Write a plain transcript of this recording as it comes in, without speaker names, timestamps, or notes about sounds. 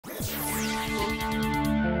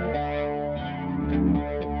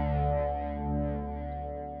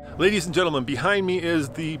Ladies and gentlemen, behind me is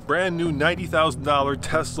the brand new $90,000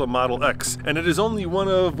 Tesla Model X, and it is only one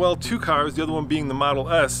of, well, two cars, the other one being the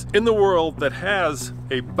Model S, in the world that has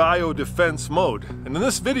a biodefense mode. And in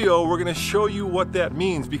this video, we're going to show you what that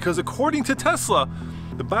means, because according to Tesla,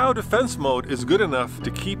 the biodefense mode is good enough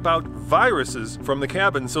to keep out viruses from the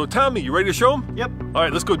cabin. So Tommy, you ready to show them? Yep. All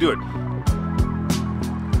right, let's go do it.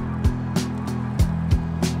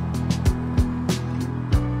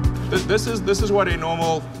 This is what a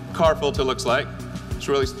normal car filter looks like. It's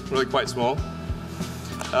really quite small.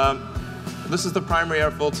 This is the primary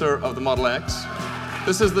air filter of the Model X.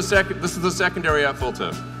 This is the secondary air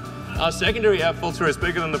filter. Our secondary air filter is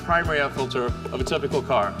bigger than the primary air filter of a typical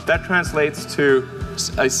car. That translates to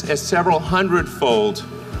a several hundred-fold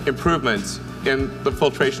improvement in the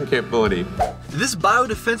filtration capability. This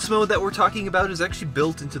biodefense mode that we're talking about is actually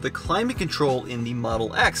built into the climate control in the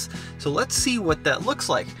Model X. So let's see what that looks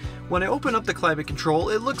like. When I open up the climate control,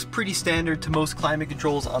 it looks pretty standard to most climate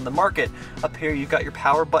controls on the market. Up here you've got your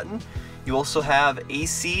power button. You also have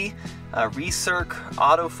AC, recirc,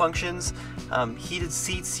 auto functions, heated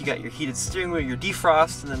seats, you got your heated steering wheel, your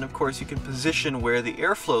defrost, and then of course you can position where the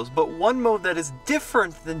air flows. But one mode that is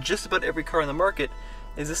different than just about every car on the market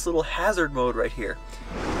is this little hazard mode right here.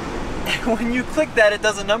 And when you click that, it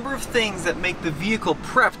does a number of things that make the vehicle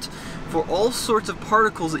prepped for all sorts of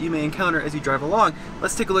particles that you may encounter as you drive along.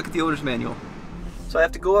 Let's take a look at the owner's manual. So I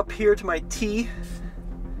have to go up here to my T,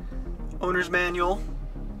 owner's manual,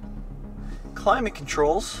 climate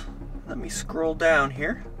controls. Let me scroll down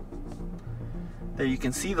here. There you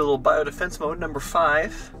can see the little biodefense mode, number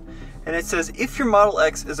 5. And it says, if your Model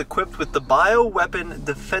X is equipped with the Bioweapon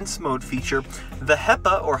defense mode feature, the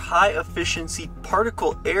HEPA, or high efficiency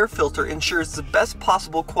particle air filter, ensures the best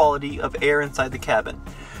possible quality of air inside the cabin.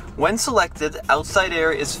 When selected, outside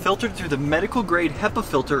air is filtered through the medical grade HEPA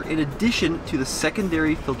filter in addition to the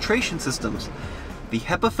secondary filtration systems. The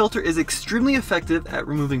HEPA filter is extremely effective at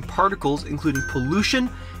removing particles including pollution,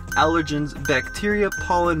 allergens, bacteria,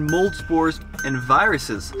 pollen, mold spores, and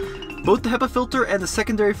viruses. Both the HEPA filter and the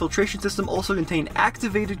secondary filtration system also contain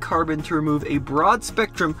activated carbon to remove a broad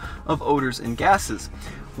spectrum of odors and gases.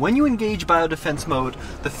 When you engage biodefense mode,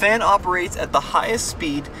 the fan operates at the highest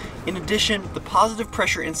speed. In addition, the positive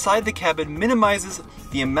pressure inside the cabin minimizes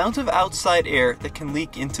the amount of outside air that can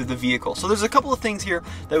leak into the vehicle. So there's a couple of things here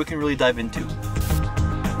that we can really dive into.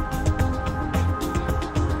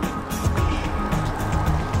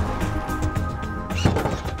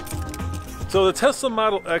 So the Tesla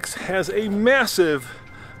Model X has a massive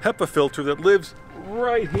HEPA filter that lives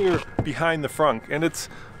right here behind the front, and it's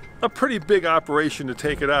a pretty big operation to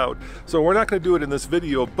take it out. So we're not going to do it in this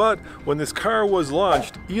video, but when this car was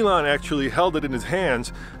launched, Elon actually held it in his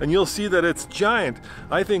hands, and you'll see that it's giant.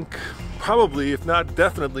 I think probably, if not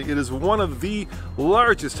definitely, it is one of the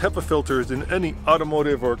largest HEPA filters in any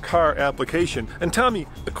automotive or car application. And Tommy,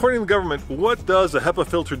 according to the government, what does a HEPA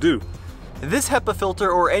filter do? This HEPA filter,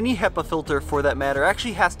 or any HEPA filter for that matter,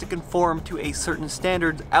 actually has to conform to a certain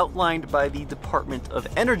standard outlined by the Department of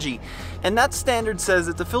Energy. And that standard says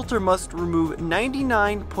that the filter must remove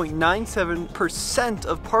 99.97%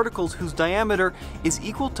 of particles whose diameter is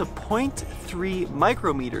equal to 0.3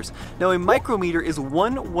 micrometers. Now a micrometer is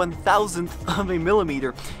 1/1000th of a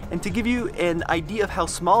millimeter. And to give you an idea of how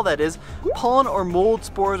small that is, pollen or mold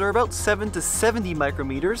spores are about 7 to 70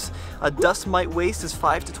 micrometers. Dust mite waste is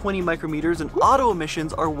 5 to 20 micrometers. And auto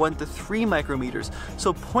emissions are 1 to 3 micrometers.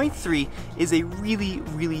 So 0.3 is a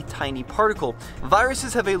really tiny particle.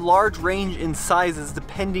 Viruses have a large range in sizes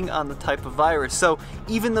depending on the type of virus. So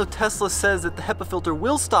even though Tesla says that the HEPA filter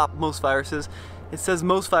will stop most viruses, it says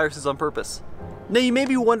most viruses on purpose. Now you may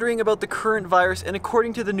be wondering about the current virus, and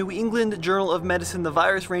according to the New England Journal of Medicine, the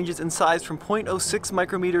virus ranges in size from 0.06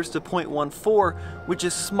 micrometers to 0.14, which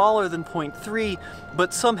is smaller than 0.3,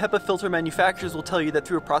 but some HEPA filter manufacturers will tell you that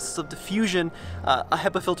through a process of diffusion, a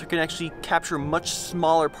HEPA filter can actually capture much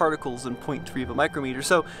smaller particles than 0.3 of a micrometer.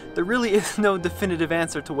 So there really is no definitive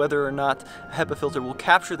answer to whether or not a HEPA filter will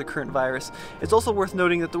capture the current virus. It's also worth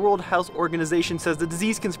noting that the World Health Organization says the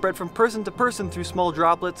disease can spread from person to person through small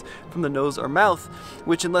droplets from the nose or mouth,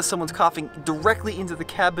 which, unless someone's coughing directly into the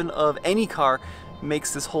cabin of any car,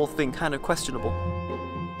 makes this whole thing kind of questionable.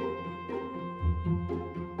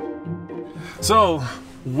 So,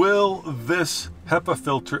 will this HEPA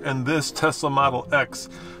filter and this Tesla Model X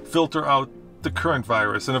filter out the current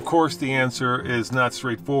virus? And of course the answer is not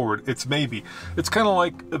straightforward. It's maybe. It's kind of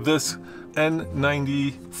like this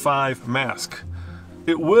N95 mask.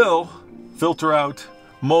 It will filter out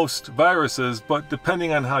most viruses, but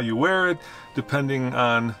depending on how you wear it, depending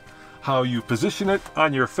on how you position it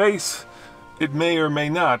on your face, it may or may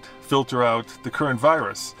not filter out the current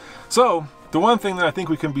virus. So the one thing that I think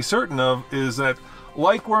we can be certain of is that,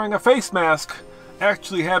 like wearing a face mask,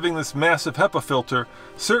 actually having this massive HEPA filter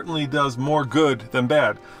certainly does more good than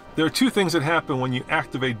bad. There are two things that happen when you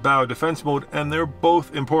activate biodefense mode, and they're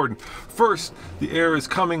both important. First, the air is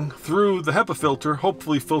coming through the HEPA filter,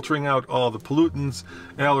 hopefully filtering out all the pollutants,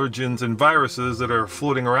 allergens, and viruses that are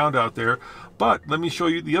floating around out there. But let me show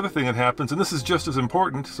you the other thing that happens, and this is just as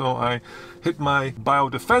important. So I hit my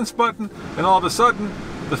biodefense button, and all of a sudden,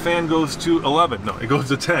 the fan goes to 11. No, it goes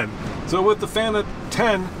to 10. So with the fan at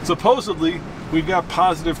 10, supposedly, we've got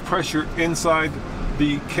positive pressure inside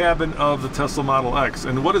the cabin of the Tesla Model X.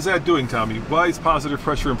 And what is that doing, Tommy? Why is positive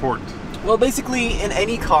pressure important? Well, basically in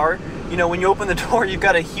any car, you know, when you open the door, you've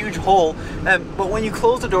got a huge hole, but when you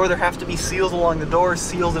close the door, there have to be seals along the door,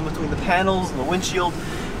 seals in between the panels and the windshield.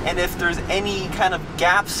 And if there's any kind of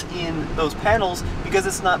gaps in those panels, because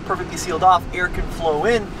it's not perfectly sealed off, air can flow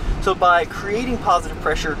in. So by creating positive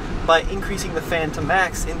pressure, by increasing the fan to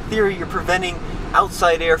max, in theory, you're preventing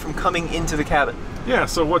outside air from coming into the cabin. Yeah,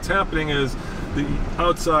 so what's happening is the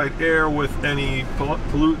outside air with any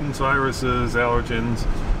pollutants, viruses, allergens,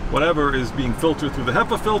 whatever, is being filtered through the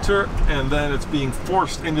HEPA filter, and then it's being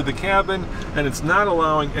forced into the cabin, and it's not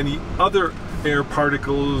allowing any other air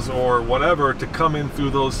particles or whatever to come in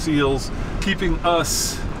through those seals, keeping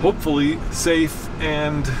us hopefully safe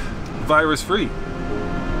and virus free.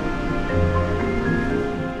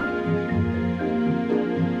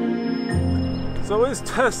 So is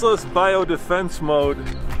Tesla's biodefense mode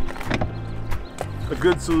a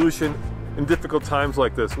good solution in difficult times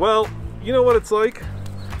like this? Well, you know what it's like?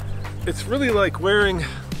 It's really like wearing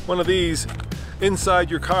one of these inside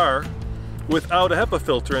your car without a HEPA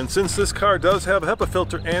filter. And since this car does have a HEPA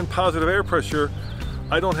filter and positive air pressure,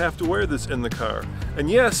 I don't have to wear this in the car. And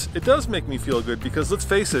yes, it does make me feel good, because let's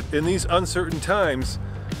face it, in these uncertain times,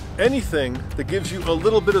 anything that gives you a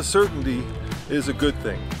little bit of certainty is a good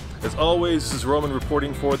thing. As always, this is Roman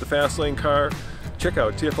reporting for the Fastlane Car. Check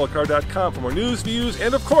out tflcar.com for more news, views,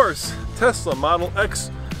 and of course, Tesla Model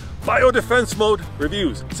X Biodefense Mode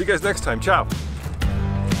reviews. See you guys next time. Ciao.